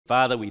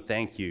Father, we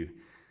thank you,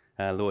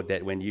 Lord,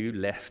 that when you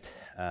left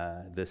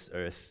this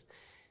earth,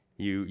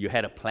 you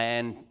had a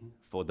plan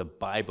for the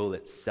Bible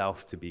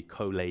itself to be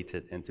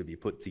collated and to be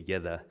put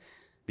together.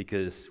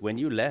 Because when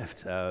you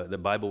left, the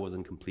Bible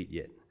wasn't complete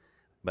yet.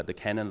 But the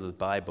canon of the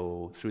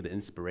Bible, through the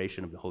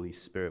inspiration of the Holy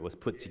Spirit, was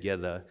put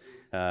together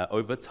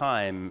over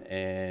time,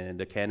 and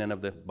the canon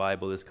of the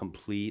Bible is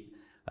complete.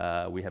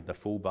 We have the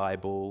full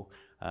Bible,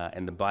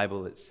 and the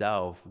Bible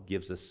itself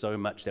gives us so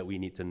much that we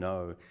need to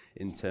know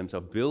in terms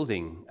of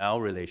building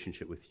our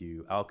relationship with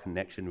you, our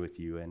connection with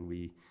you, and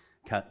we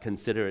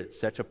consider it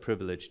such a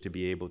privilege to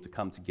be able to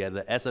come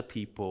together as a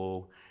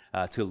people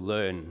to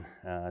learn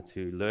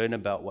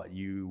about what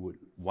you would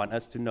want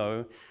us to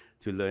know,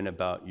 to learn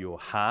about your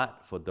heart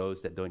for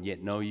those that don't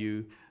yet know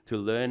you, to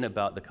learn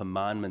about the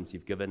commandments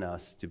you've given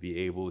us to be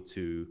able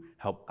to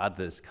help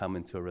others come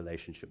into a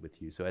relationship with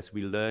you. So as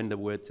we learn the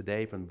word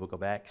today from the book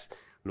of Acts,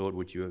 Lord,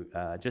 would you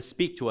just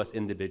speak to us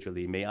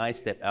individually? May I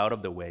step out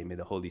of the way. May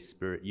the Holy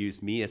Spirit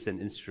use me as an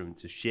instrument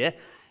to share,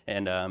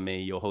 and may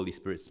your Holy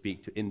Spirit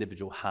speak to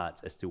individual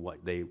hearts as to what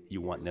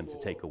you want them to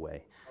take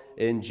away.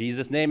 In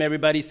Jesus' name,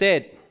 everybody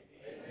said.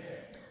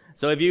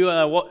 So if you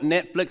are a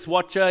Netflix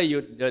watcher,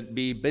 you'd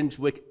be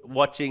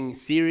binge-watching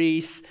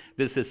series.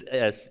 This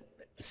is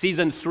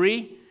Season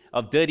 3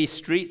 of Dirty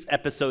Streets,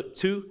 Episode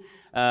 2.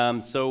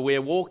 So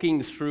we're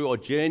walking through or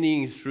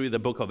journeying through the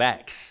book of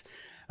Acts.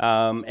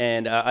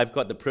 And I've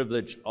got the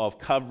privilege of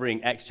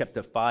covering Acts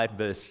chapter 5,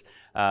 verse,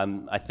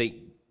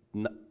 19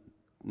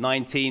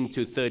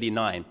 to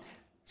 39.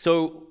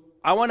 So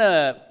I want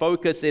to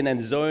focus in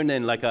and zone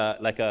in like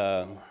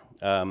a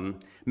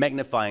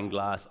magnifying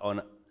glass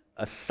on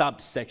a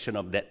subsection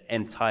of that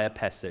entire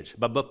passage.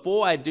 But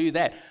before I do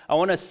that, I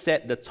want to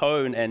set the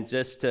tone and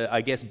just to,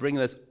 I guess, bring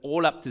this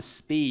all up to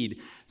speed.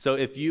 So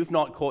if you've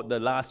not caught the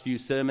last few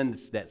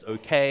sermons, that's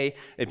okay.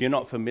 If you're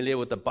not familiar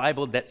with the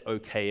Bible, that's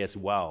okay as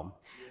well.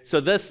 So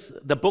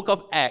the book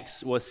of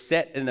Acts was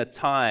set in a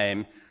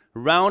time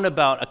round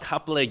about a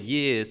couple of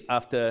years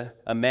after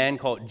a man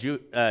called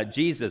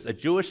Jesus, a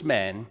Jewish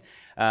man,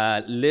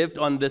 lived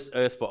on this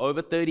earth for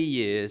over 30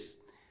 years.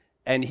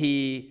 And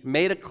he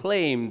made a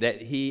claim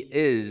that he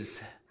is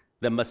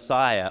the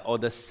Messiah or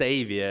the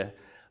Savior,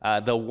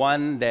 the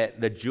one that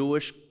the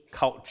Jewish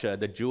culture,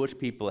 the Jewish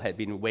people had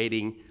been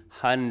waiting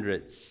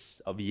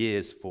hundreds of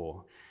years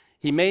for.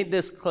 He made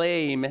this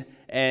claim,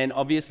 and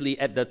obviously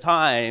at the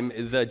time,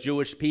 the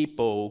Jewish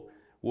people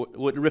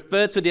would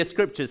refer to their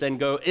scriptures and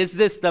go, is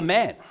this the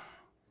man?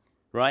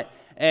 Right?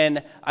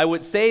 And I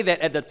would say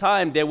that at the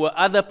time, there were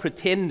other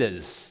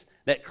pretenders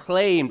that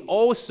claimed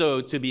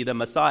also to be the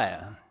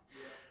Messiah.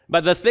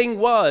 But the thing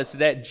was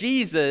that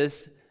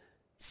Jesus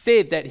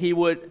said that he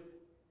would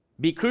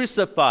be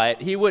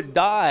crucified, he would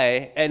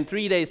die, and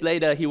 3 days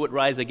later he would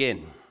rise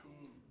again.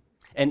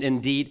 And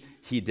indeed,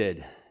 he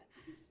did.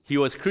 He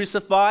was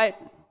crucified,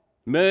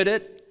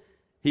 murdered,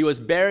 he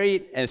was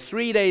buried, and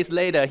 3 days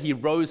later he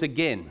rose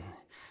again.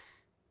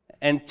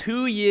 And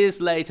 2 years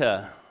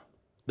later,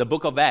 the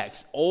book of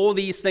Acts, all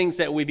these things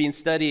that we've been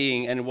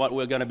studying and what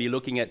we're going to be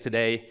looking at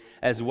today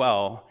as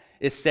well,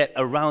 is set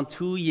around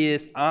 2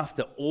 years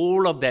after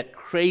all of that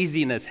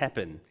craziness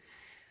happened.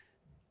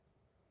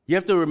 You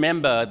have to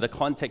remember the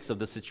context of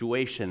the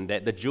situation,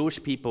 that the Jewish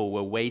people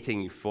were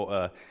waiting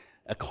for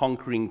a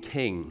conquering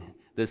king,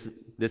 this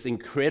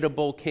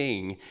incredible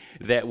king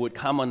that would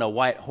come on a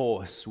white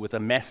horse with a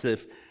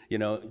massive,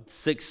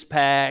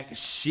 six-pack,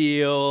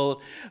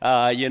 shield,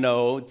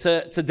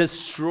 to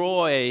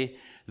destroy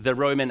the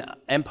Roman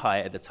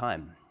Empire at the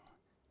time.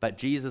 But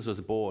Jesus was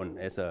born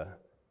as a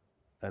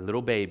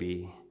little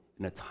baby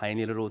in a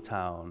tiny little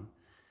town,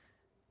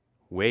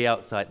 way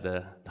outside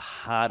the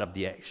heart of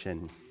the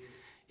action.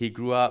 He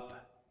grew up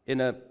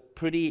in a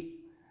pretty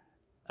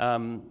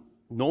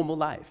normal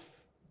life.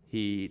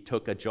 He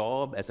took a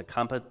job as a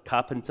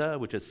carpenter,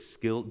 which is a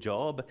skilled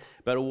job,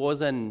 but it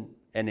wasn't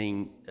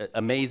an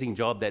amazing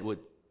job that would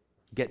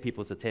get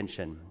people's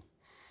attention.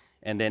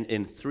 And then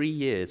in 3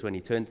 years, when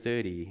he turned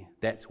 30,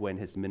 that's when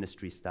his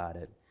ministry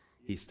started.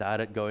 He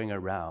started going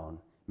around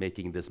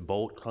making this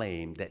bold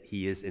claim that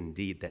he is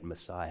indeed that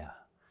Messiah,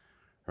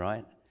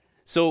 right?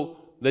 So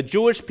the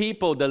Jewish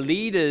people, the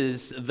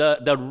leaders,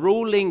 the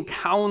ruling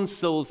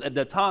councils at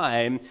the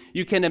time,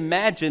 you can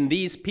imagine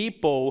these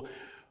people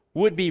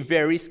would be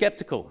very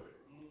skeptical.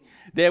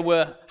 There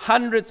were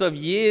hundreds of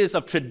years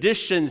of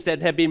traditions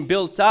that had been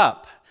built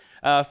up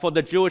for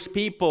the Jewish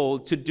people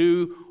to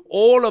do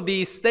all of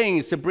these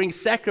things, to bring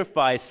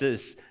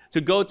sacrifices,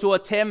 to go to a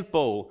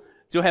temple,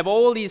 to have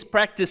all these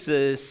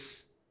practices.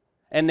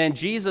 And then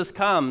Jesus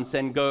comes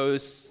and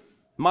goes,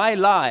 my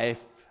life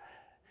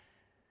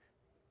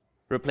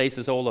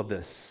replaces all of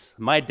this.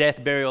 My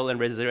death, burial, and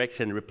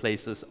resurrection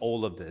replaces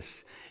all of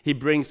this. He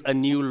brings a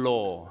new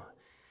law.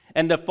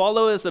 And the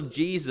followers of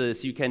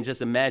Jesus, you can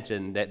just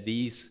imagine that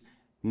these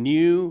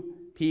new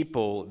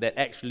people that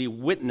actually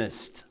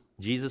witnessed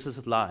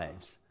Jesus'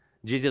 life,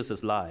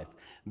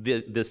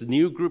 this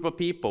new group of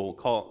people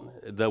called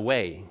the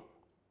Way.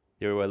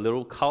 There were a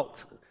little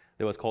cult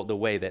that was called the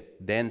Way that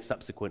then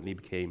subsequently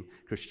became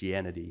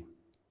Christianity.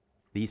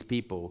 These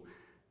people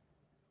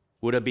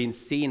would have been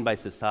seen by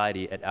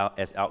society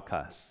as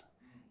outcasts.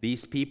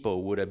 These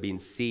people would have been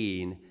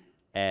seen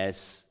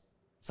as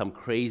some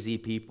crazy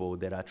people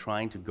that are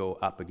trying to go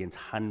up against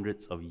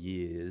hundreds of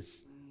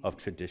years of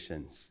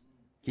traditions.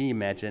 Can you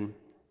imagine?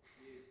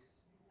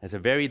 There's a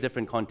very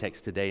different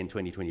context today in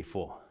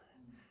 2024.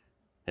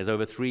 There's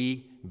over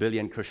 3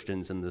 billion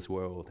Christians in this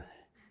world.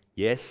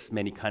 Yes,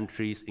 many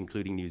countries,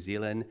 including New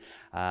Zealand,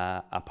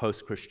 are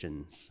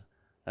post-Christians.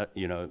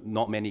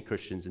 Not many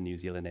Christians in New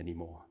Zealand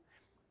anymore.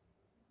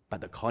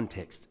 But the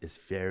context is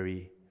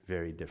very,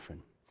 very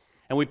different.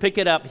 And we pick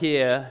it up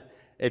here.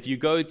 If you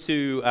go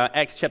to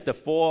Acts chapter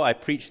 4, I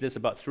preached this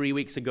about 3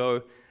 weeks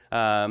ago.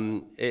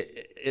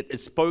 It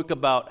spoke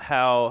about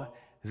how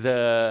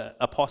the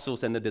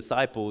apostles and the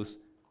disciples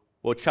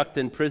were chucked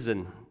in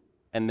prison,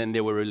 and then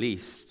they were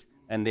released.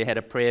 And they had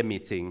a prayer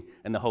meeting,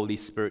 and the Holy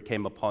Spirit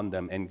came upon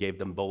them and gave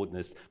them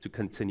boldness to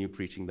continue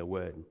preaching the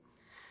word.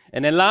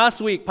 And then last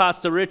week,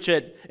 Pastor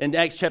Richard in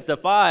Acts chapter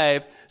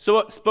 5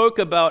 spoke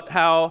about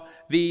how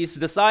these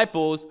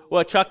disciples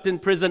were chucked in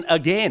prison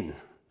again,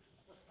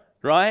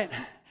 right?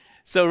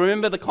 So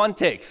remember the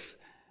context.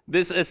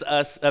 This is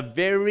a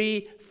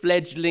very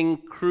fledgling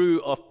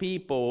crew of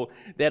people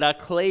that are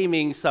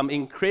claiming some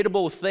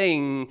incredible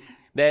thing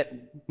that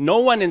no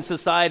one in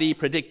society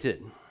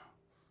predicted.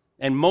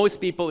 And most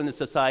people in the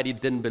society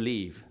didn't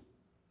believe.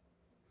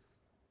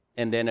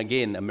 And then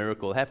again, a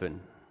miracle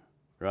happened,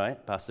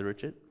 right, Pastor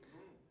Richard?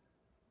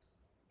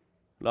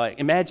 Like,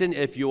 imagine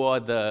if you are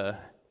the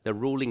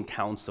ruling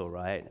council,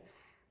 right?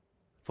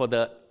 For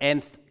the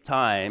nth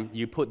time,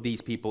 you put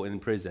these people in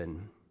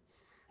prison.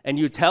 And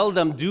you tell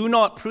them, do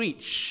not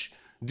preach.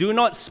 Do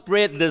not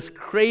spread this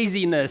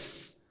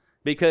craziness.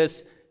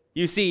 Because,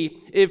 you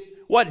see, if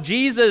what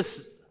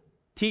Jesus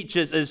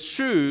teaches is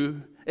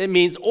true, it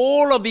means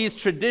all of these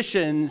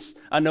traditions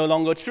are no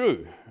longer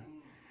true.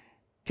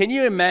 Can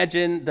you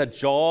imagine the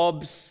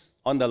jobs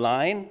on the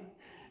line?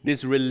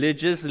 These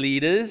religious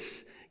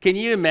leaders. Can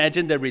you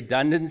imagine the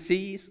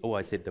redundancies? Oh,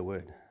 I said the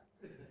word.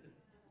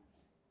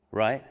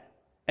 Right?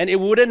 And it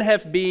wouldn't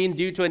have been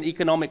due to an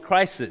economic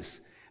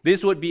crisis.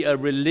 This would be a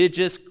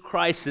religious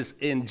crisis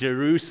in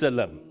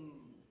Jerusalem.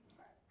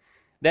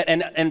 That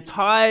an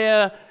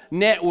entire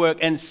network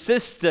and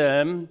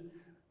system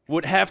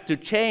would have to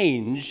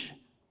change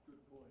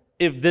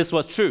if this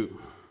was true.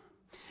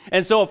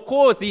 And so, of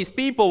course, these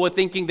people were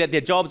thinking that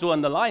their jobs were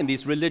on the line,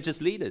 these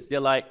religious leaders. They're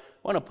like, I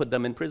want to put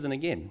them in prison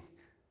again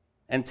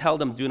and tell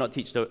them, do not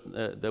teach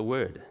the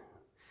word.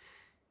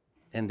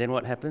 And then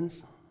what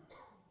happens?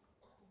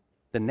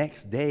 The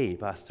next day,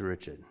 Pastor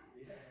Richard,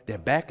 they're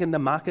back in the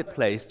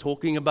marketplace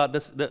talking about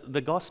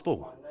the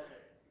gospel.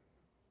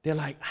 They're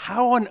like,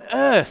 how on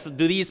earth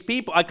do these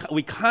people,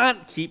 we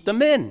can't keep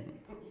them in.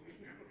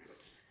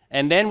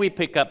 And then we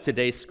pick up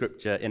today's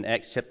scripture in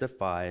Acts chapter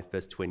 5,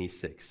 verse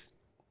 26.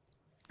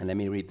 And let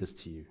me read this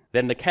to you.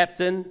 Then the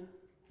captain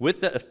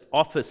with the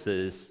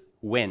officers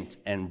went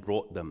and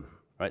brought them.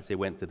 Right? So they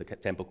went to the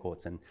temple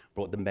courts and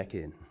brought them back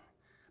in.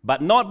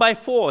 But not by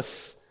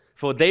force,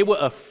 for they were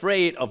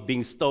afraid of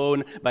being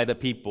stoned by the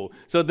people.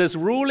 So this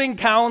ruling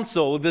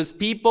council, this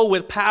people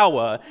with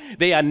power,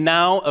 they are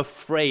now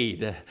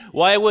afraid.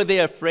 Why were they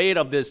afraid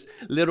of this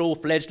little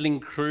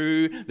fledgling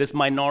crew, this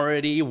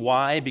minority?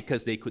 Why?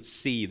 Because they could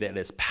see that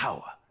there's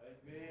power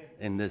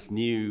in this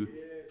new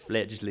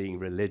fledgling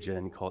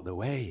religion called the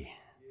Way.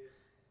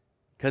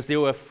 Because they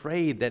were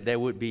afraid that there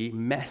would be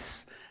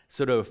mass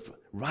sort of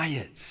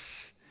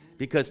riots.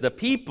 Because the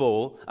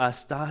people are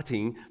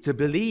starting to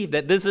believe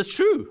that this is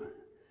true.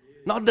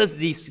 Not just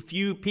these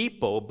few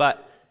people,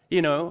 but,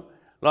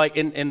 like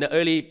in the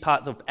early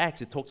parts of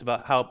Acts, it talks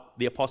about how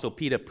the Apostle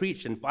Peter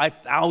preached and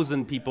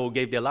 5,000 people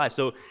gave their lives.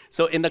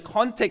 So in the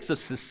context of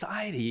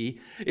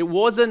society, it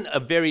wasn't a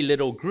very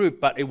little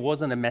group, but it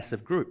wasn't a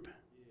massive group.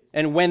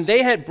 And when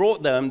they had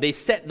brought them, they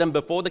set them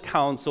before the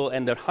council,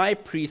 and the high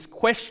priest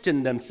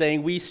questioned them,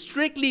 saying, we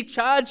strictly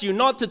charge you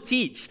not to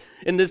teach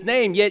in this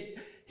name, yet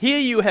here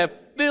you have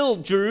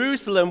filled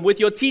Jerusalem with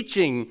your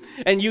teaching,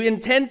 and you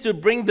intend to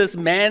bring this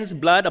man's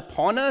blood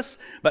upon us?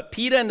 But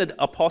Peter and the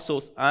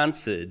apostles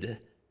answered,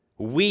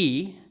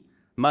 we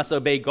must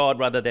obey God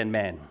rather than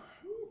man.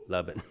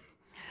 Love it.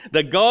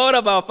 The God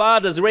of our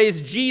fathers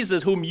raised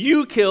Jesus, whom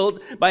you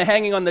killed by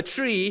hanging on the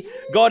tree.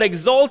 God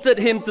exalted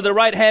him to the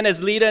right hand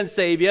as leader and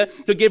savior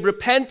to give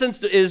repentance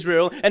to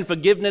Israel and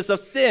forgiveness of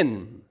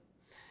sin.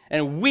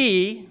 And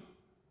we,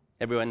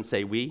 everyone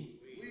say we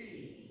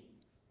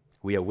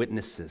are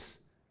witnesses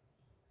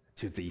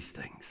to these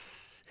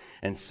things.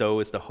 And so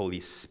is the Holy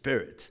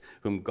Spirit,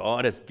 whom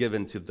God has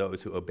given to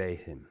those who obey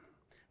him.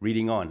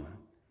 Reading on,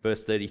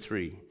 verse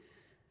 33.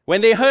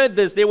 When they heard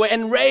this, they were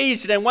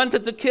enraged and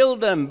wanted to kill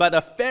them. But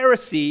a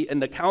Pharisee in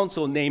the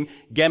council named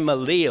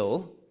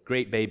Gamaliel,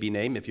 great baby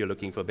name if you're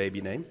looking for a baby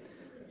name.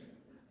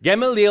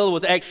 Gamaliel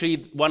was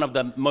actually one of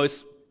the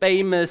most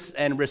famous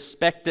and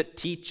respected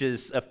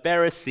teachers, a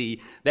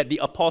Pharisee, that the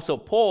Apostle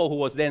Paul, who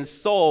was then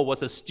Saul,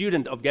 was a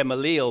student of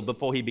Gamaliel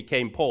before he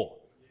became Paul.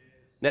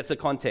 That's the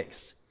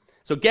context.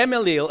 So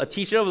Gamaliel, a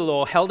teacher of the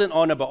law, held in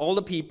honor by all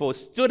the people,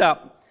 stood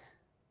up,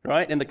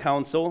 right, in the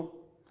council.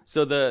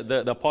 So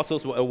the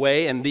apostles were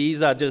away, and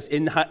these are just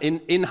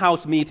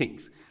in-house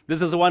meetings.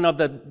 This is one of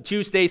the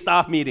Tuesday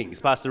staff meetings,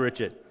 Pastor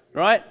Richard,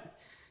 right?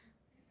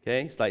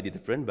 Okay, slightly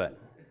different, but...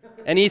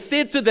 And he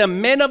said to the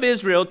men of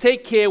Israel,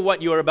 take care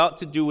what you are about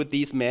to do with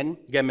these men,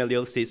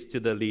 Gamaliel says to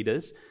the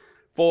leaders.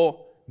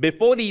 For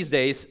before these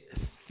days,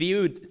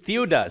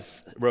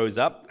 Theudas rose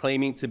up,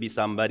 claiming to be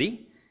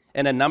somebody,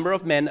 and a number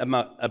of men,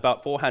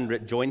 about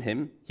 400, joined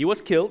him. He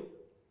was killed,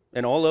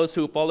 and all those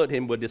who followed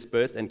him were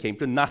dispersed and came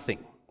to nothing.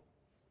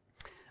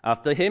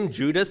 After him,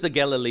 Judas the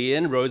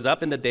Galilean rose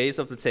up in the days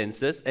of the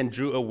census and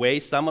drew away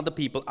some of the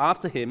people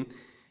after him.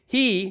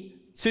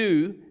 He,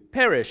 too,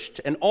 perished,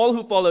 and all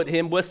who followed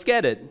him were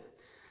scattered.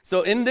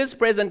 So in this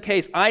present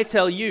case, I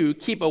tell you,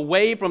 keep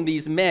away from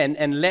these men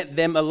and let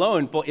them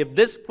alone. For if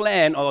this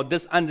plan or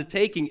this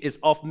undertaking is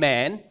of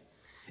man,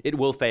 it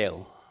will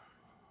fail.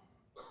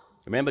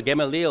 Remember,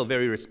 Gamaliel,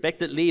 very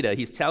respected leader,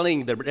 he's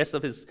telling the rest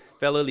of his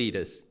fellow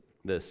leaders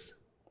this.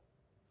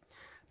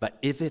 But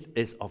if it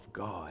is of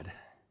God,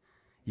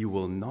 you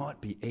will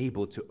not be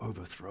able to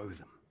overthrow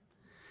them.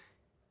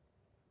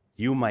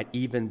 You might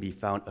even be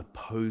found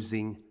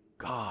opposing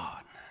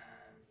God.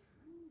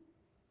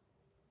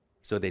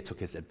 So they took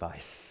his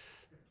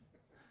advice.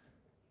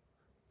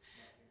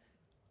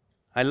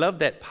 I love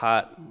that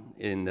part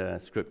in the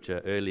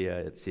scripture earlier.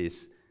 It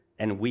says,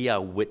 and we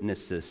are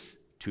witnesses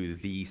to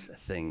these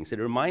things. It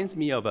reminds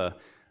me of a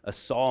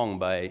song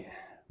by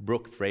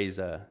Brooke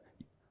Fraser,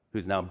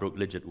 who's now Brooke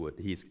Lidgetwood.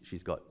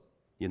 She's got,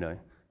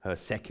 her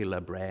secular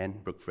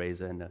brand, Brooke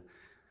Fraser, and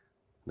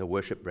the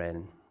worship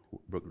brand,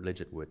 Brooke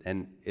Lidgetwood.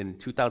 And in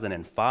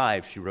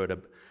 2005, she wrote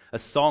a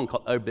song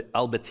called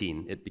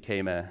Albertine. It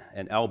became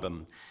an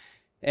album.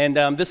 And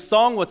this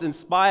song was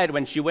inspired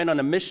when she went on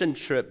a mission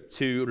trip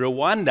to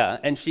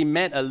Rwanda, and she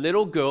met a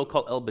little girl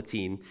called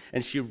Albertine,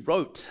 and she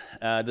wrote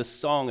the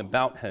song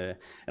about her.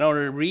 And I want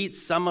to read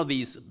some of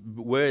these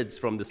words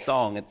from the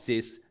song. It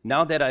says,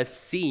 now that I've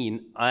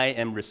seen, I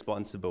am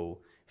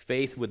responsible.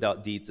 Faith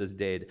without deeds is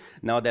dead.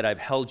 Now that I've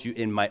held you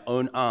in my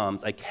own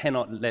arms, I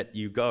cannot let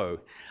you go.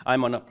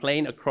 I'm on a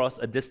plane across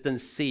a distant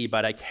sea,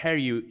 but I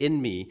carry you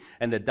in me,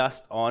 and the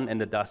dust on, and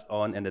the dust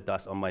on, and the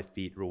dust on my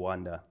feet,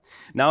 Rwanda.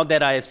 Now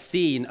that I have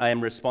seen, I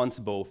am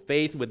responsible.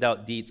 Faith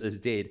without deeds is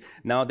dead.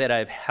 Now that I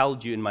have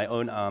held you in my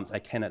own arms, I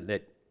cannot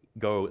let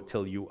go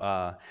till you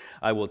are.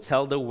 I will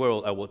tell the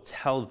world, I will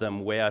tell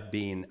them where I've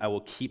been. I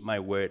will keep my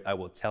word, I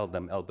will tell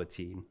them,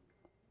 Albertine.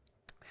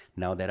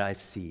 Now that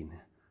I've seen,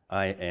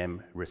 I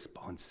am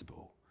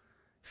responsible.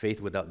 Faith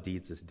without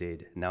deeds is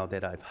dead. Now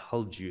that I've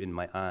held you in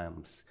my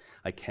arms,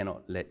 I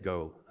cannot let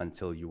go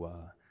until you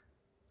are.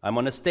 I'm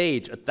on a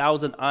stage,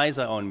 1,000 eyes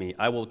are on me.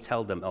 I will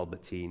tell them,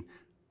 Albertine.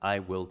 I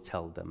will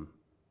tell them,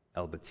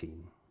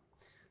 Albertine.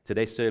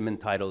 Today's sermon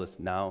title is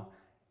Now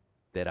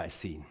That I've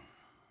Seen.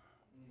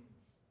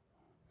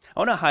 I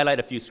want to highlight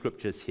a few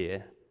scriptures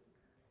here,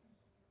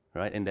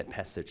 right, in that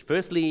passage.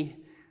 Firstly,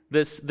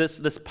 this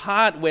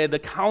part where the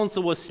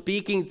council was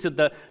speaking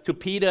to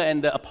Peter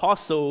and the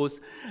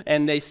apostles,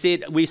 and they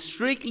said, we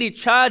strictly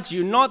charge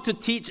you not to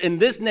teach in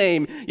this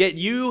name, yet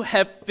you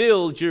have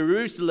filled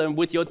Jerusalem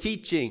with your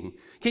teaching.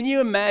 Can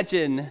you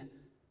imagine?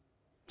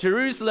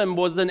 Jerusalem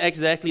wasn't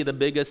exactly the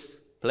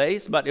biggest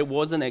place, but it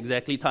wasn't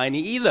exactly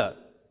tiny either.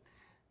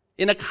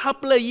 In a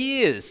couple of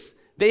years,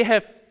 they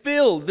have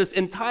filled this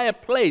entire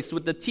place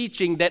with the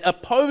teaching that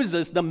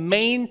opposes the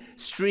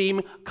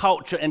mainstream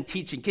culture and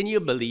teaching. Can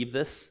you believe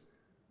this?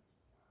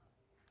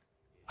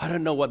 I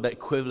don't know what the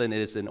equivalent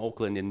is in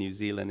Auckland in New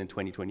Zealand in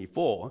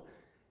 2024.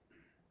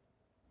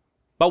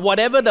 But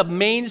whatever the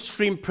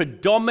mainstream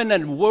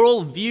predominant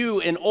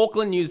worldview in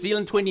Auckland, New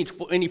Zealand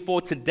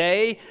 2024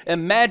 today,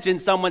 imagine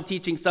someone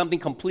teaching something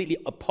completely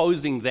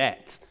opposing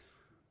that.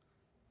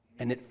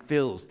 And it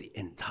fills the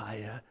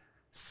entire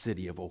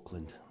city of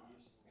Auckland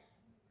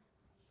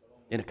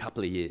in a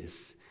couple of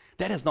years.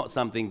 That is not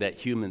something that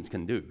humans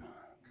can do.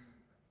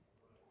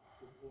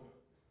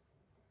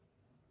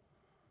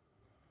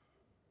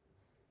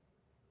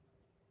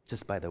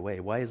 Just by the way,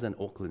 why isn't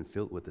Auckland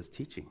filled with this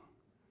teaching?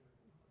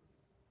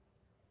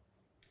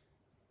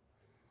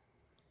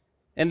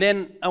 And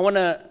then I want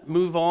to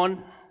move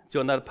on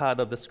to another part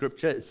of the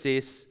scripture. It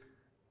says,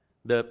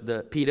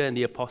 the Peter and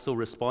the apostle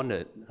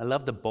responded. I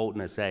love the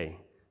boldness, eh?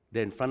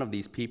 They're in front of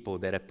these people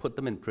that have put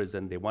them in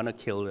prison. They want to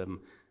kill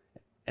them.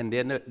 And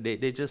then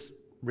they just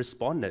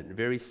responded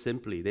very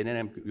simply. They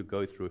didn't have to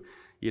go through,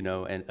 a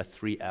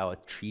 3-hour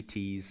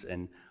treatise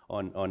and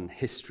on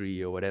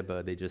history or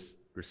whatever. They just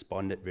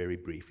responded very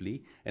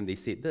briefly. And they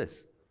said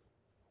this: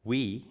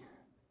 we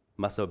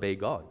must obey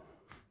God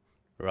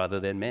rather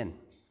than men.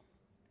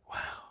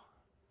 Wow.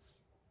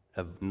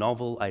 A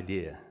novel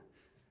idea.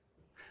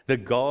 The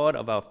God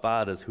of our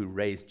fathers who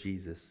raised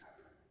Jesus.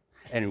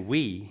 And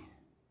we,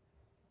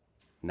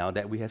 now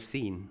that we have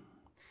seen,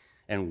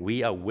 and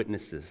we are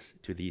witnesses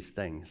to these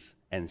things,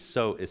 and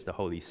so is the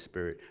Holy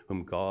Spirit,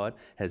 whom God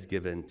has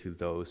given to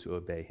those who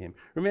obey him.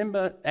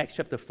 Remember Acts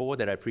chapter 4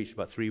 that I preached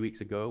about 3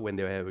 weeks ago when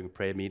they were having a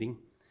prayer meeting?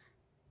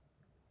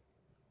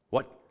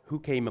 who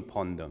came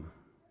upon them?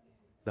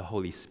 The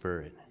Holy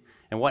Spirit.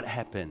 And what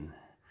happened?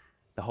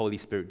 The Holy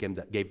Spirit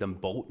gave them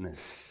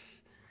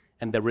boldness.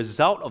 And the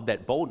result of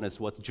that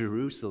boldness was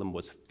Jerusalem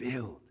was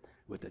filled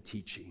with the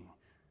teaching,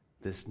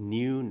 this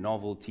new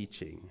novel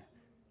teaching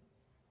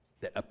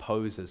that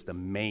opposes the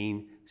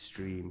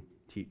mainstream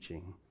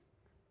teaching.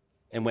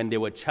 And when they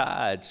were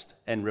charged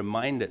and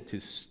reminded to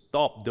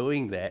stop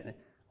doing that,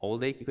 all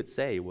they could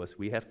say was,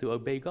 we have to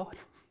obey God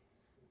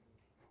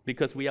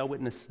because we are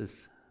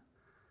witnesses.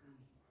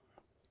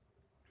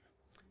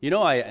 You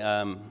know,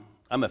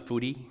 I'm a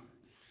foodie.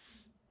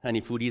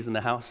 Any foodies in the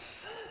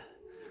house?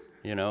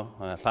 You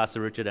know,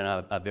 Pastor Richard and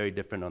I are very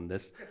different on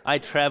this. I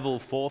travel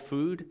for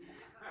food.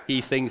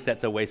 He thinks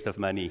that's a waste of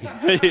money.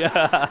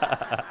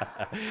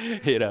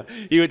 You know,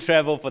 he would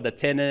travel for the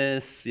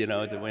tennis, you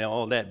know,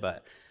 all that.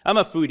 But I'm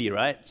a foodie,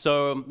 right?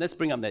 So let's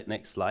bring up that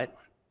next slide.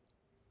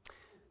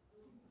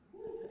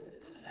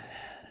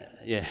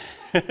 Yeah.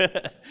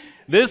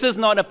 This is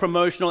not a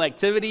promotional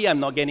activity. I'm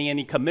not getting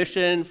any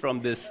commission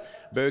from this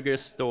burger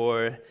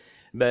store.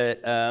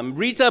 But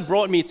Rita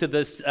brought me to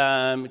this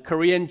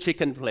Korean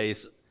chicken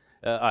place,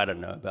 I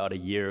don't know, about a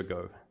year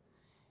ago.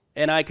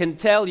 And I can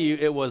tell you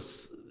it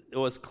was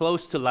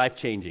close to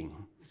life-changing.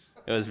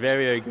 It was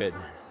very, very good.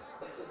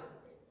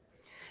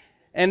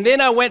 And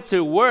then I went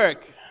to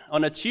work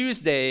on a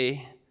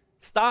Tuesday,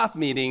 staff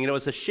meeting. It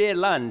was a shared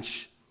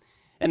lunch.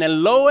 And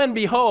then lo and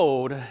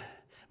behold,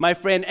 my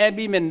friend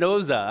Abby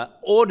Mendoza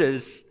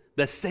orders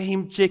the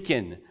same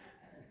chicken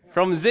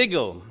from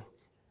Ziggle.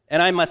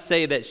 And I must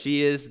say that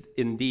she is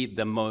indeed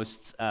the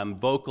most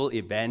vocal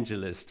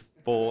evangelist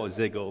for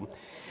Ziggle.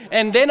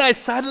 And then I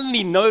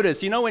suddenly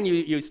noticed, you know, when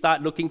you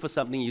start looking for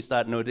something, you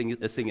start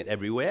noticing it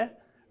everywhere,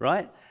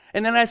 right?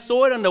 And then I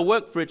saw it on the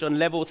work fridge on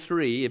level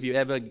 3. If you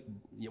ever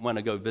want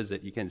to go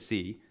visit, you can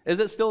see. Is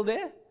it still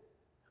there?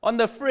 On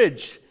the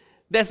fridge,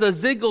 there's a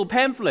Ziggle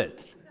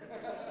pamphlet.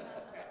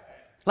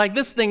 Like,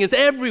 this thing is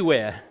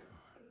everywhere.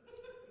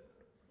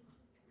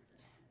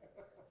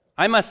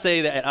 I must say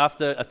that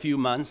after a few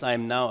months, I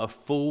am now a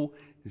full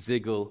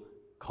Ziggle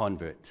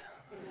convert.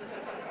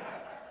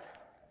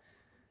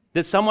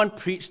 Did someone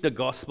preach the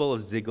gospel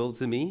of Ziggle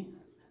to me?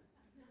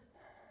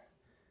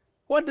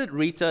 What did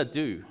Rita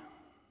do?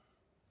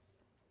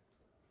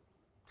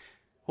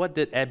 What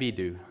did Abby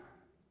do?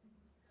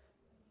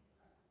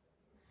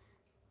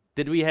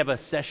 Did we have a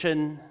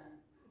session,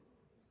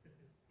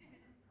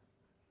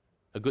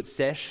 a good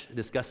sesh,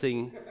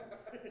 discussing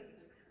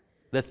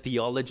the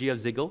theology of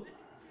Ziggle?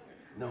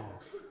 No.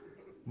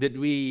 Did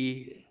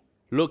we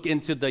look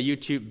into the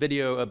YouTube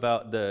video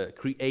about the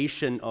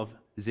creation of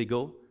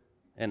Ziggle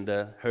and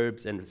the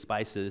herbs and the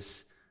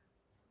spices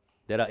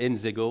that are in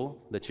Ziggle,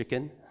 the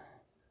chicken?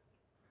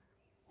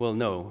 Well,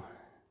 no.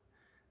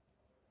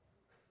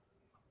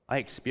 I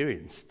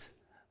experienced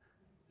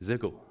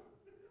Ziggle.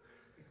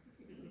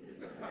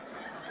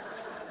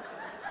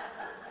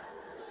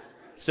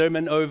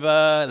 Sermon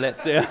over,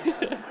 let's say.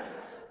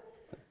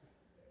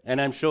 And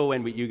I'm sure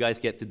when you guys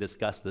get to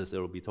discuss this, it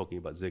will be talking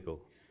about Ziggle.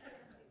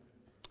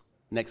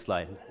 Next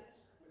slide.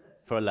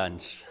 For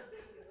lunch.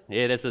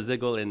 Yeah, there's a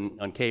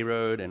Ziggle on K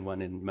Road and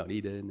one in Mount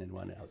Eden and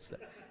one outside.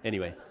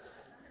 Anyway.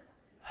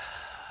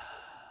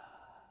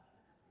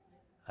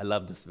 I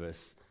love this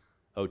verse.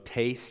 Oh,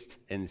 taste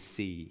and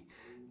see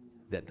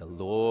that the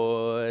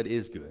Lord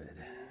is good.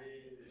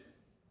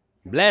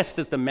 Blessed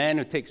is the man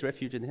who takes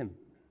refuge in him.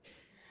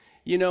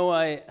 You know,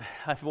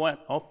 I've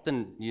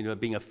often, you know,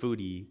 being a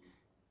foodie,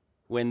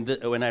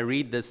 when I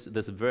read this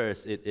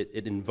verse,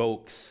 it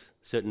invokes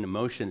certain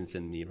emotions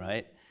in me,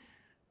 right?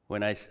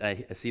 When I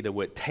see the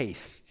word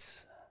taste.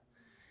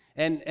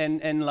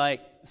 And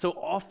like, so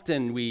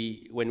often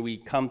when we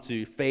come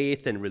to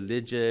faith and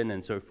religion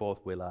and so forth,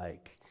 we're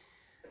like,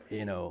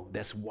 you know,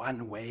 there's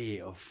one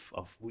way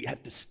of we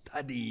have to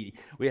study,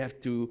 we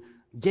have to,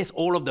 yes,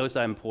 all of those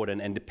are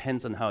important and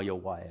depends on how you're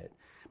wired.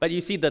 But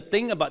you see, the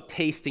thing about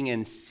tasting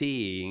and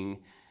seeing,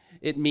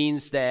 it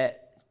means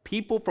that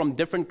people from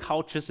different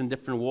cultures and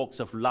different walks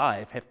of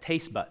life have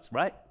taste buds,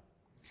 right?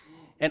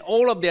 And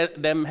all of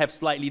them have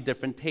slightly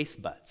different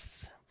taste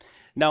buds.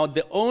 Now,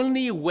 the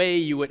only way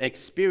you would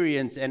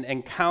experience and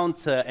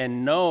encounter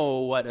and know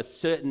what a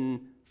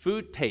certain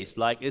food tastes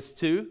like is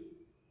to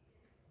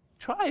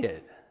try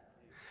it.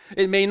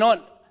 It may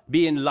not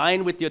be in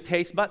line with your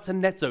taste buds,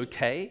 and that's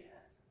okay.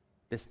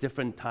 There's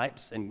different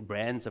types and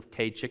brands of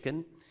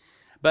K-chicken.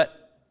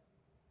 But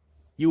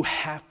you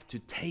have to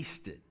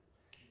taste it.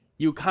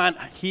 You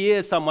can't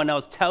hear someone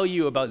else tell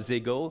you about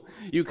Ziggle.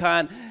 You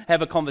can't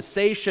have a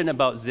conversation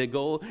about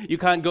Ziggle. You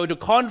can't go to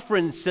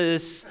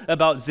conferences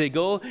about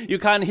Ziggle. You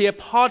can't hear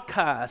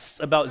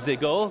podcasts about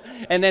Ziggle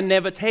and then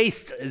never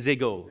taste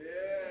Ziggle.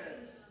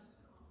 Yes.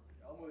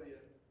 I'm with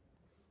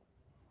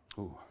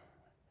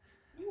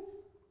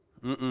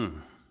you.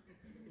 Ooh.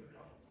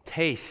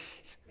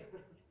 Taste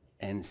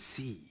and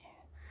see.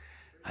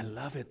 I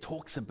love it. It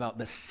talks about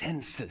the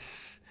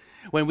senses.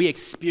 When we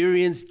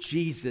experience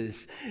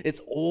Jesus, it's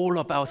all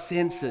of our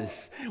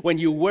senses. When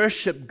you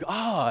worship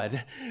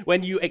God,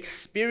 when you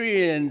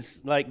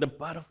experience like the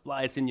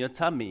butterflies in your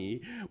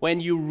tummy, when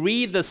you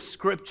read the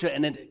scripture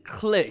and it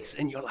clicks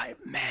and you're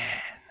like,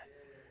 man.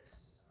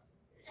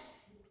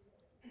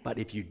 But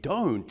if you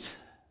don't,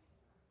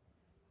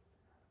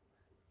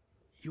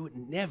 you would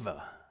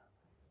never,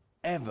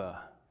 ever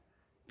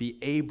be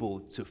able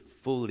to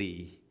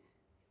fully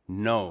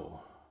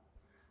know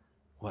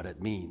what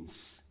it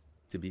means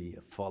to be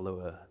a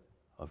follower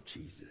of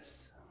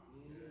Jesus.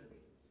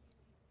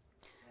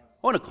 I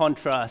want to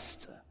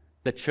contrast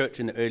the church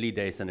in the early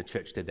days and the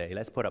church today.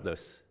 Let's put up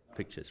those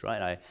pictures,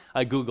 right?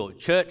 I Googled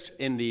church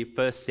in the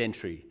first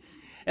century.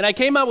 And I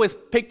came up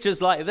with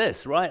pictures like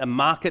this, right? A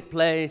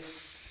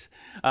marketplace,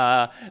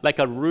 like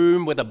a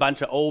room with a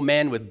bunch of old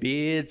men with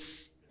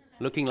beards,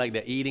 looking like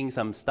they're eating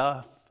some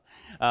stuff.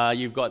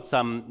 You've got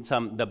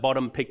the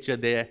bottom picture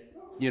there,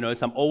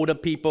 some older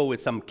people with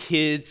some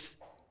kids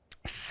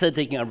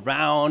sitting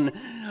around.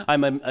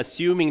 I'm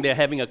assuming they're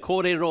having a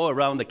kōrero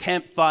around the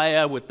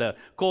campfire with the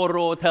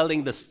koro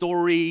telling the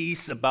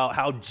stories about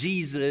how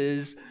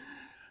Jesus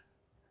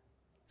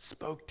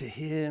spoke to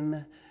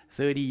him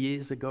 30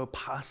 years ago,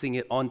 passing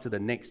it on to the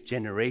next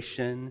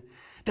generation.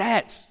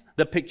 That's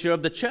the picture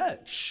of the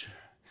church.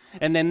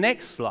 And then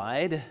next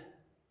slide,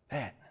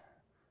 that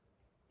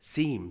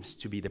seems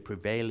to be the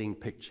prevailing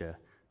picture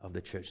of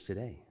the church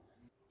today.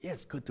 Yeah,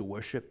 it's good to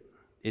worship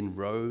in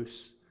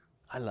rows.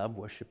 I love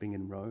worshiping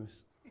in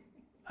rows.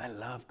 I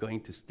love going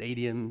to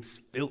stadiums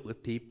filled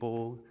with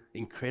people,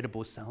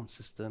 incredible sound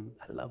system.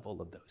 I love all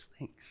of those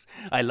things.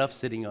 I love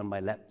sitting on my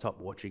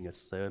laptop watching a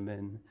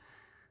sermon.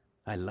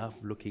 I love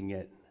looking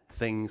at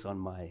things on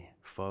my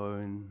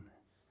phone.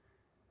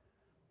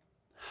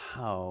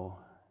 How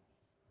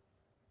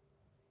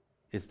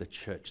is the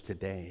church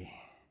today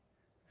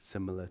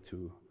similar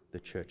to the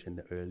church in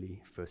the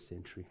early first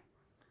century?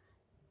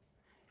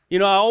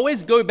 I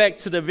always go back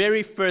to the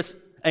very first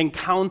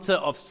encounter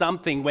of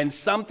something. When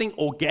something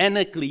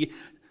organically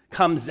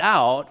comes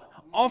out,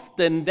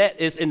 often that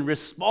is in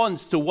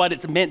response to what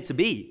it's meant to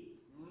be.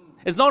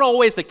 It's not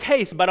always the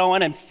case, but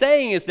what I'm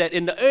saying is that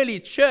in the early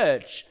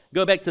church,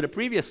 go back to the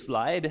previous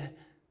slide,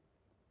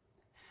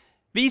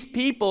 these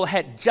people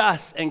had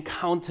just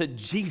encountered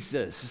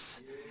Jesus.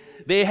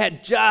 They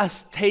had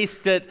just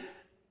tasted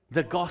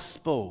the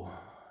gospel,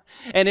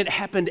 and it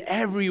happened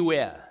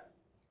everywhere.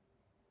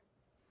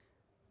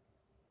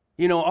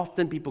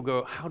 Often people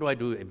go, how do I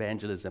do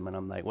evangelism? And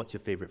I'm like, what's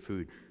your favorite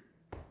food?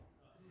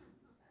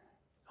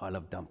 Oh, I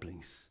love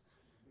dumplings.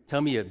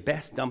 Tell me your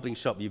best dumpling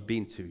shop you've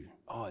been to.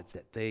 Oh, it's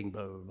that thing,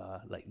 blah, blah,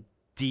 blah. Like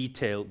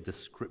detailed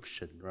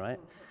description, right?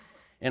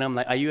 And I'm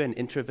like, are you an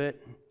introvert?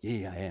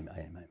 Yeah, I am.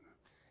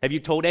 Have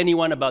you told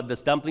anyone about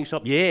this dumpling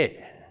shop? Yeah.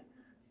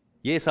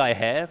 Yes, I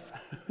have.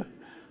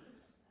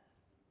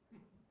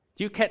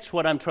 Do you catch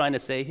what I'm trying to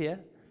say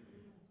here?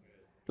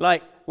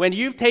 Like, when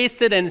you've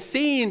tasted and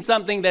seen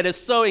something that is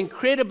so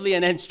incredibly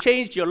and has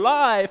changed your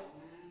life,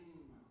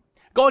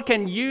 God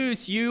can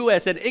use you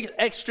as an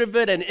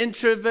extrovert and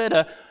introvert.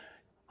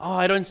 Oh,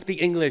 I don't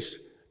speak English.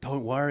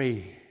 Don't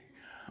worry.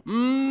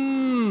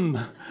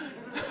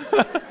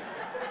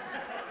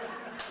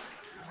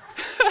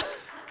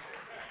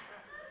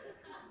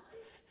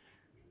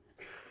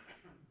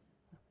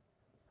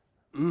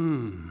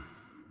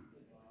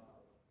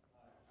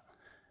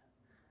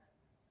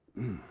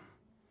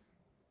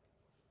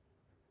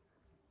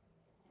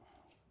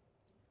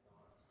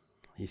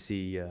 You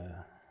see, I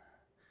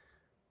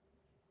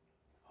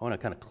want to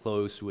kind of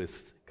close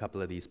with a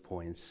couple of these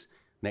points.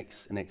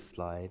 Next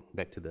slide,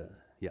 back to that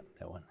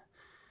one.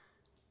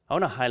 I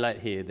want to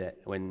highlight here that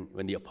when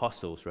the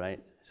apostles,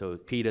 right? So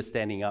Peter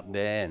standing up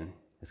there, and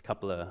there's a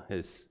couple of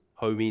his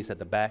homies at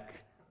the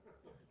back,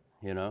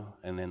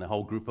 and then a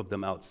whole group of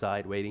them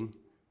outside waiting.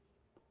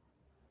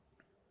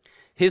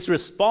 His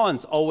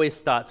response always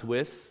starts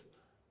with,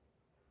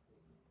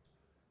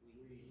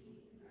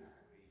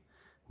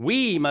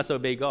 we must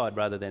obey God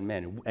rather than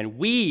men, and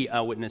we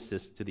are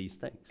witnesses to these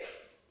things.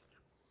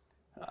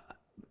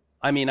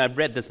 I've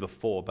read this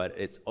before, but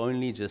it's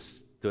only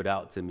just stood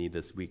out to me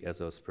this week as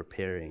I was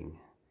preparing.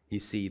 You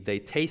see, they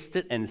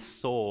tasted and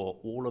saw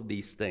all of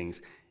these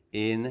things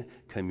in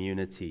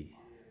community.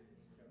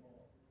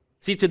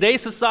 See,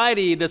 today's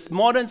society, this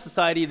modern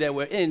society that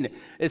we're in,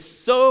 is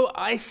so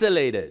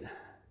isolated.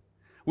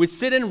 We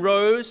sit in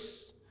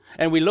rows,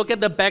 and we look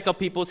at the back of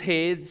people's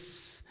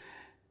heads.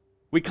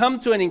 We come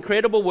to an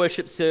incredible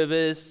worship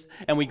service,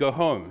 and we go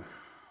home.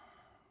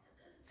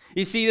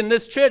 You see, in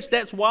this church,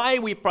 that's why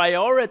we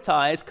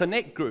prioritize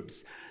connect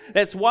groups.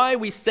 That's why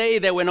we say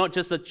that we're not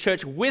just a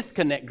church with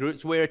connect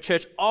groups, we're a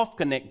church of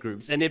connect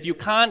groups. And if you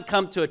can't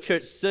come to a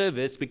church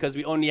service because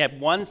we only have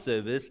one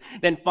service,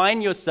 then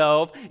find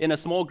yourself in a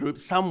small group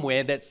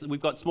somewhere.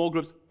 We've got small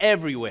groups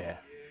everywhere.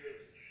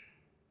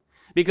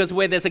 Because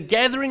where there's a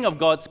gathering of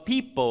God's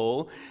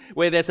people,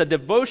 where there's a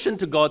devotion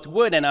to God's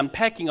word and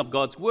unpacking of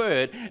God's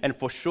word, and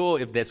for sure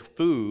if there's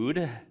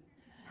food,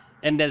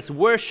 and there's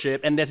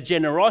worship, and there's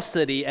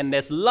generosity, and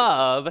there's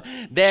love,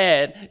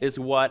 that is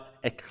what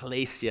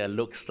ecclesia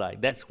looks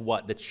like. That's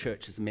what the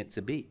church is meant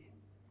to be.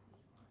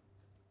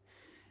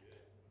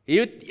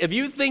 If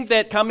you think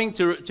that coming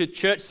to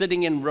church,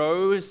 sitting in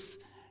rows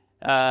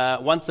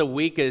once a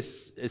week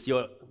is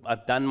your,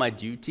 I've done my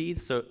duty,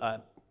 so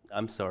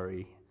I'm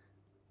sorry.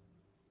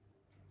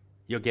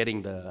 You're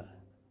getting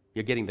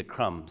the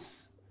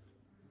crumbs.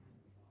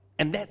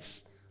 And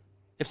that's,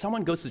 if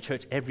someone goes to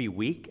church every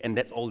week and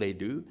that's all they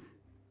do,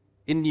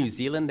 in New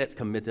Zealand, that's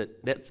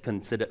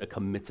considered a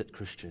committed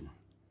Christian.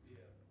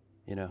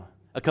 You know,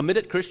 a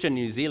committed Christian in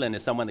New Zealand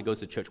is someone that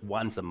goes to church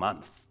once a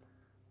month.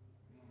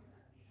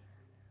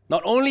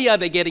 Not only are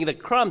they getting the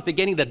crumbs, they're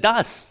getting the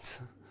dust.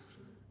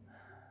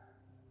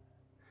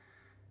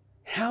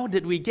 How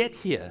did we get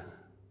here?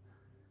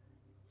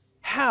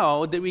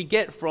 How did we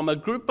get from a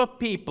group of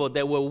people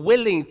that were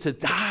willing to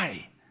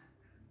die?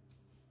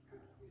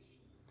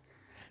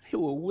 They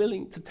were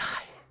willing to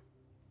die.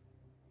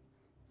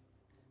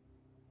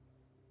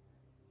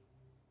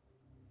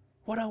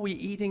 What are we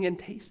eating and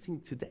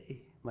tasting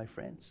today, my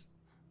friends?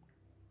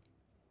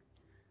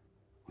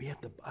 We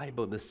have the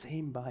Bible, the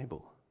same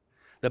Bible.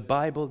 The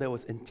Bible that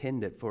was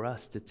intended for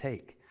us to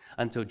take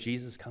until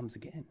Jesus comes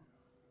again,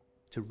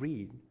 to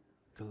read,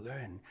 to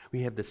learn.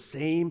 We have the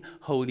same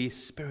Holy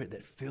Spirit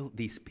that filled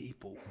these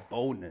people with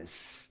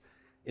boldness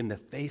in the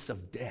face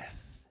of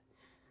death.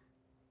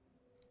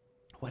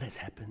 What has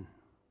happened?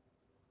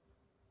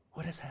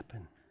 What has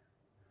happened?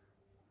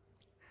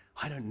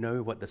 I don't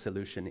know what the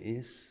solution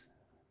is.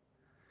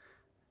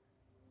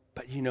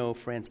 But you know,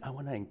 friends, I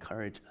want to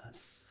encourage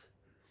us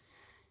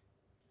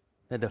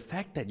that the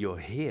fact that you're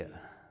here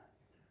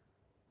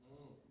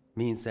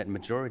means that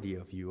majority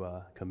of you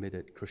are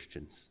committed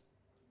Christians.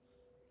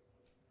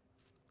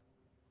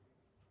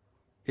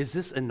 Is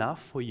this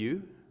enough for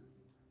you?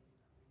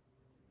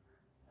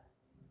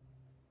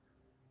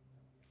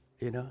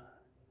 You know?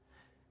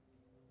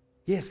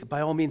 Yes,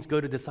 by all means,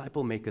 go to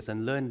disciple makers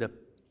and learn the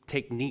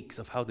techniques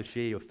of how to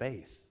share your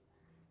faith.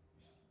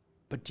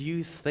 But do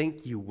you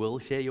think you will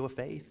share your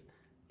faith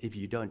if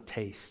you don't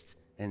taste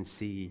and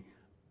see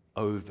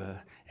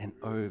over and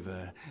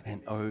over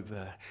and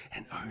over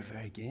and over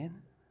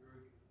again?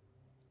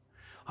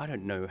 I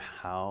don't know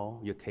how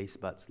your taste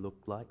buds look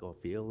like or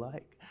feel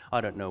like. I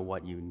don't know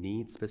what you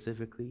need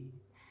specifically.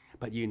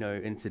 But you know,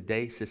 in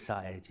today's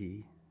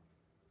society,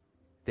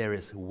 there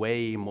is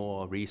way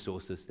more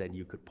resources than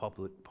you could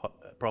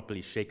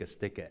properly shake a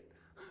stick at.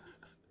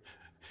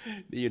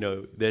 You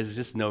know, there's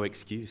just no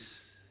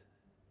excuse.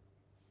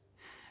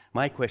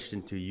 My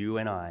question to you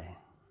and I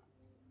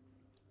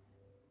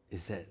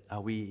is that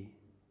are we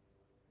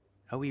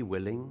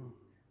willing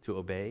to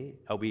obey?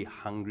 Are we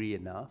hungry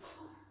enough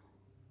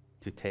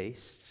to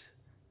taste?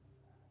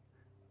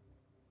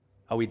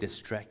 Are we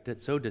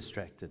distracted, so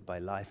distracted by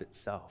life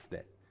itself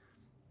that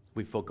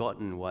we've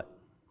forgotten what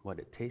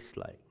it tastes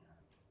like?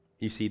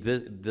 You see,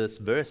 this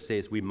verse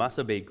says we must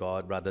obey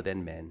God rather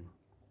than men.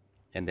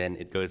 And then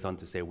it goes on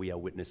to say we are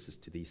witnesses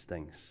to these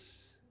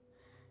things.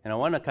 And I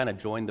want to kind of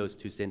join those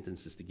two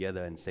sentences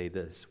together and say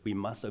this: we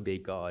must obey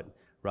God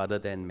rather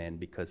than men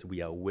because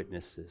we are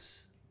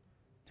witnesses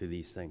to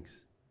these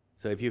things.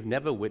 So if you've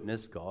never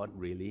witnessed God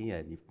really,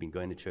 and you've been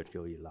going to church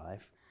all your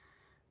life,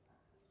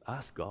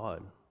 ask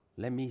God,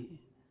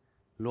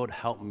 Lord,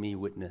 help me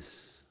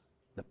witness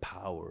the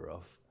power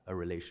of a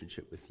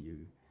relationship with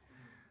you.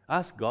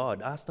 Ask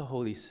God, ask the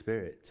Holy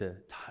Spirit to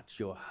touch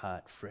your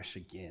heart fresh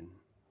again.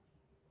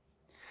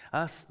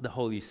 Ask the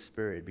Holy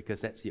Spirit,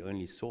 because that's the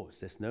only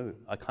source.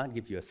 I can't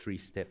give you 3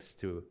 steps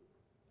to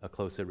a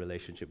closer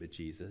relationship with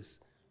Jesus.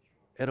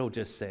 It'll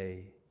just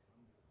say,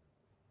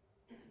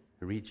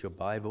 read your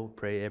Bible,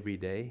 pray every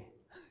day.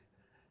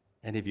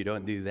 And if you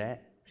don't do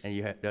that, and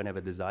you don't have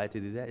a desire to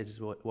do that, it just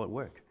won't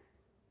work.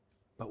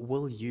 But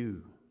will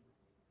you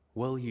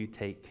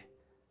take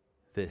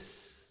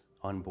this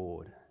on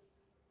board?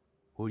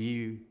 Will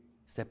you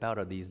step out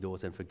of these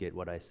doors and forget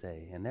what I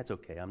say? And that's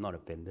okay, I'm not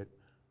offended.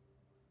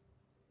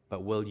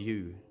 But will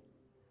you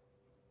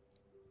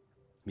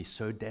be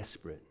so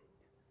desperate,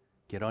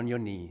 get on your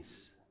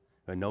knees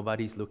when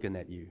nobody's looking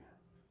at you,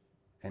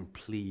 and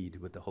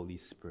plead with the Holy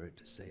Spirit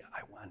to say,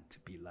 I want to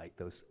be like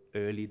those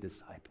early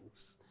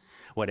disciples.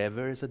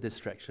 Whatever is a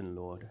distraction,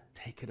 Lord,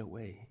 take it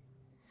away,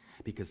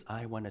 because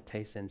I want to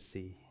taste and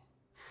see.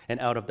 And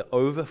out of the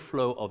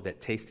overflow of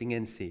that tasting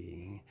and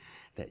seeing,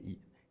 that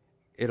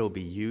it'll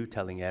be you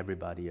telling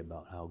everybody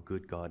about how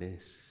good God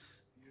is.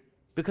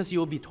 Because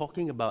you'll be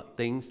talking about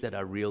things that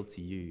are real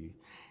to you,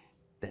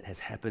 that has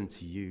happened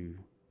to you,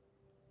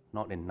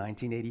 not in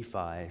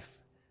 1985,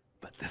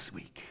 but this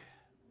week.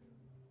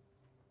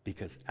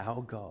 Because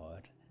our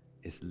God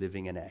is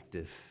living and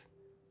active.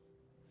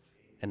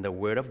 And the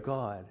Word of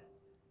God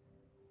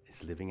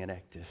is living and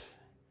active.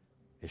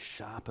 Is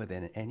sharper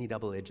than any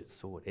double-edged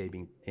sword,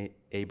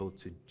 able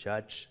to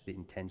judge the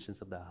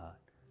intentions of the heart.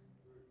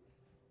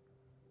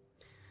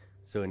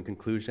 So in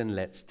conclusion,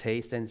 let's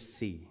taste and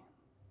see.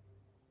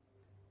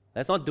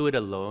 Let's not do it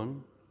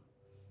alone.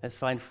 Let's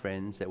find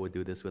friends that will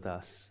do this with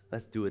us.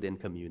 Let's do it in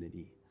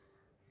community.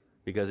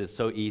 Because it's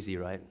so easy,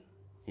 right?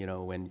 You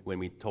know, when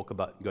we talk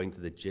about going to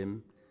the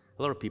gym,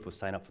 a lot of people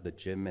sign up for the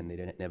gym and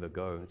they never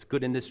go. It's a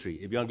good industry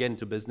if you want to get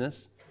into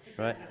business,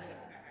 right?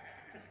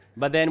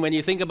 But then when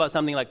you think about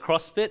something like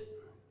CrossFit,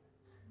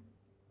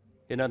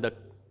 you know, the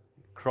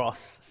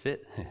CrossFit.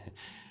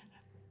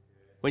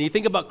 When you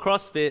think about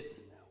CrossFit,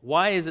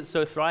 why is it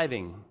so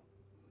thriving?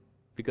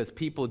 Because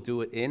people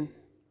do it in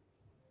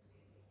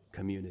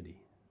community.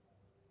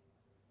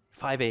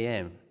 5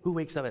 a.m. Who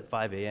wakes up at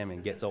 5 a.m.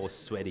 and gets all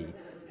sweaty?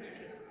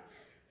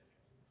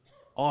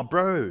 Oh,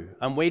 bro,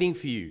 I'm waiting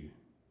for you.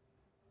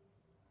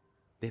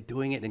 They're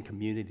doing it in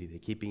community. They're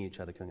keeping each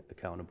other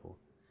accountable.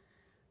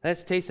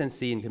 Let's taste and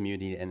see in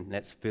community, and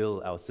let's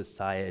fill our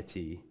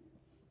society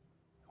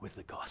with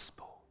the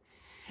gospel.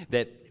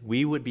 That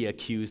we would be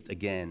accused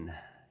again.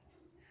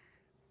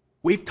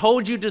 We've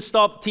told you to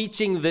stop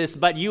teaching this,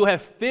 but you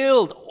have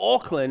filled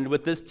Auckland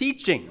with this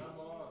teaching.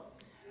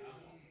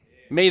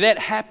 May that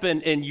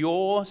happen in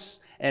yours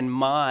and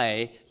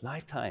my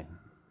lifetime.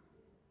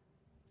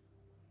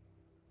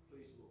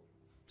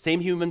 Same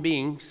human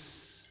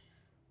beings,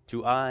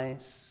 2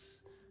 eyes,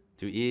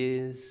 2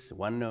 ears,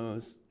 1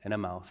 nose, and a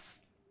mouth.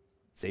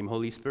 Same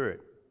Holy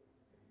Spirit.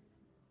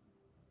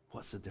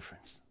 What's the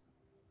difference?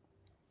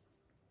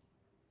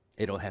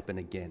 It'll happen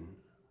again.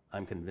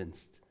 I'm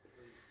convinced.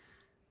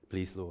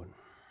 Please, Lord.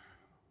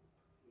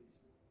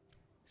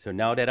 So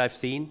now that I've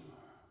seen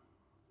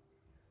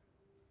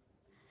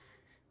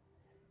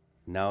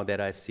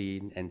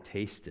and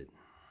tasted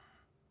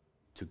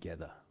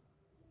together,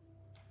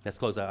 let's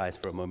close our eyes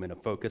for a moment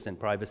of focus and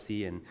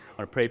privacy, and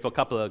I want to pray for a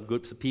couple of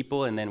groups of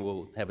people, and then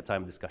we'll have a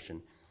time of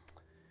discussion.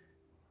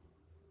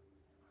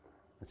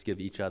 Let's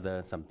give each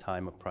other some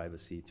time of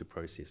privacy to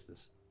process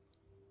this.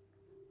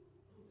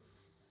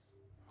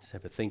 Let's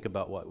have a think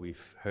about what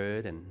we've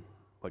heard and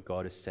what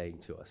God is saying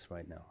to us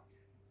right now.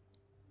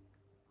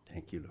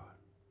 Thank you, Lord.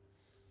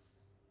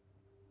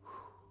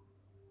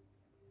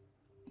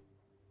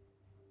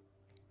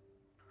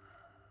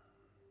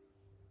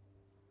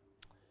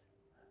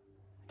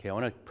 Okay, I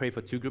want to pray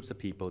for 2 groups of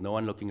people, no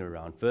one looking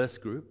around.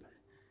 First group,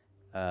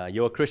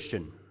 you're a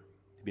Christian.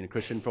 You've been a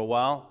Christian for a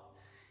while,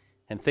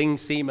 and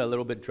things seem a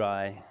little bit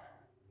dry.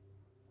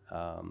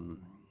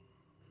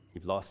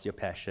 You've lost your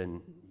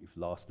passion. You've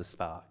lost the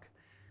spark.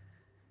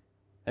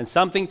 And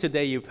something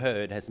today you've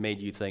heard has made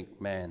you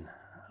think, man,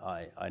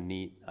 I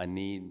need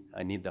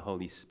the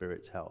Holy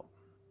Spirit's help.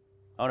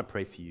 I want to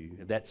pray for you.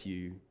 If that's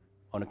you,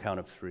 on a count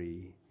of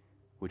 3,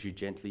 would you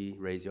gently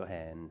raise your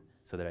hand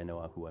so that I know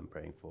who I'm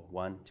praying for?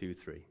 1, 2,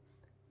 3.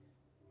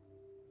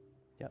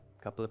 Yep,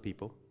 a couple of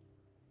people.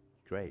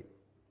 Great.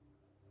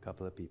 A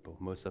couple of people.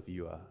 Most of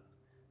you are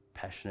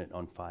passionate,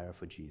 on fire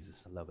for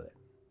Jesus. I love it.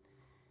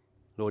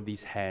 Lord,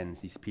 these hands,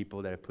 these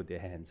people that have put their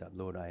hands up,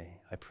 Lord, I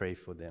pray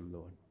for them,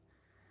 Lord.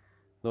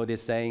 Lord, they're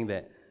saying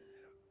that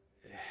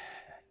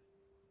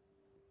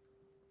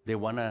they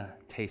want to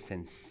taste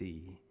and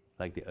see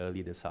like the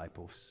early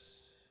disciples.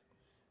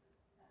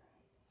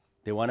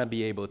 They want to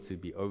be able to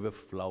be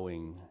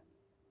overflowing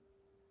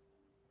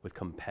with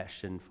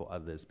compassion for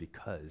others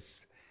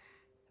because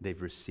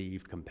they've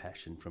received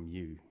compassion from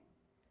you.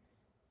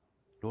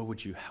 Lord,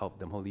 would you help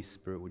them? Holy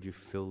Spirit, would you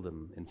fill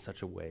them in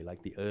such a way,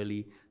 like the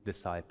early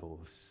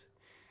disciples,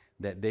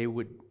 that they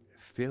would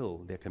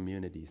fill their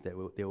communities, that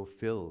they will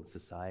fill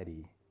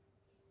society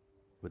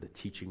with the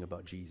teaching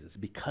about Jesus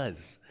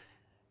because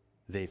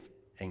they've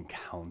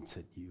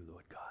encountered you,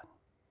 Lord God.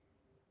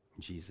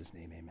 In Jesus'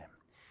 name, amen.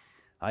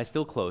 I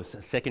still close.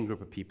 A second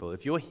group of people.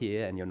 If you're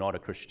here and you're not a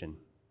Christian,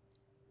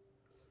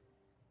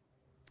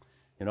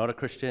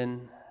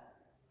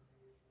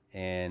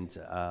 and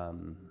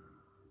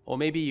or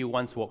maybe you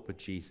once walked with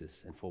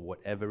Jesus, and for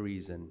whatever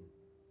reason,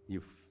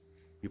 you've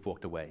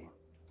walked away.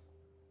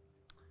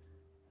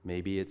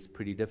 Maybe it's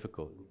pretty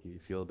difficult. You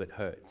feel a bit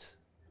hurt.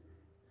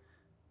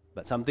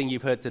 But something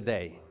you've heard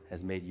today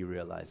has made you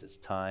realize it's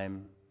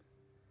time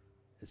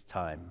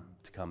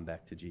to come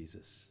back to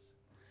Jesus.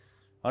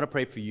 I want to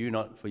pray for you,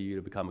 not for you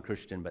to become a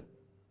Christian, but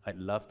I'd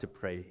love to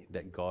pray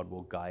that God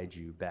will guide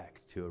you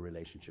back to a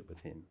relationship with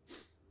Him.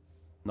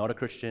 Not a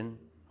Christian,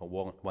 or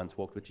once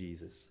walked with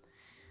Jesus.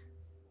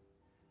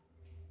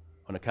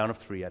 On a count of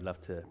 3, I'd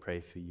love to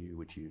pray for you.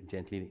 Would you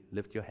gently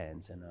lift your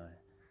hands and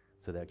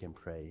so that I can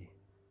pray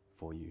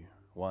for you?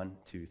 1,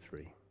 2,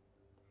 3.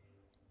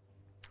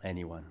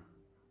 Anyone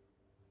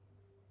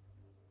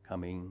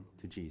coming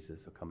to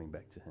Jesus or coming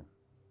back to Him?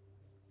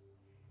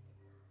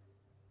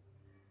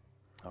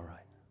 All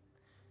right.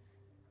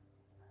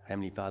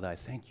 Heavenly Father, I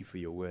thank you for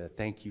your word.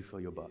 Thank you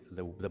for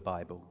the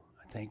Bible.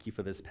 I thank you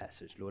for this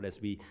passage, Lord, as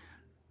we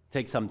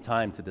take some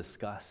time to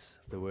discuss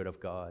the word of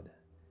God.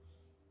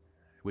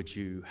 Would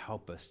you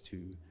help us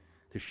to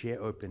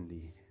share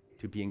openly,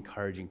 to be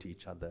encouraging to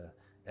each other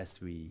as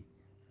we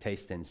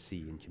taste and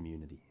see in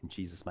community. In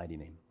Jesus' mighty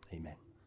name, amen.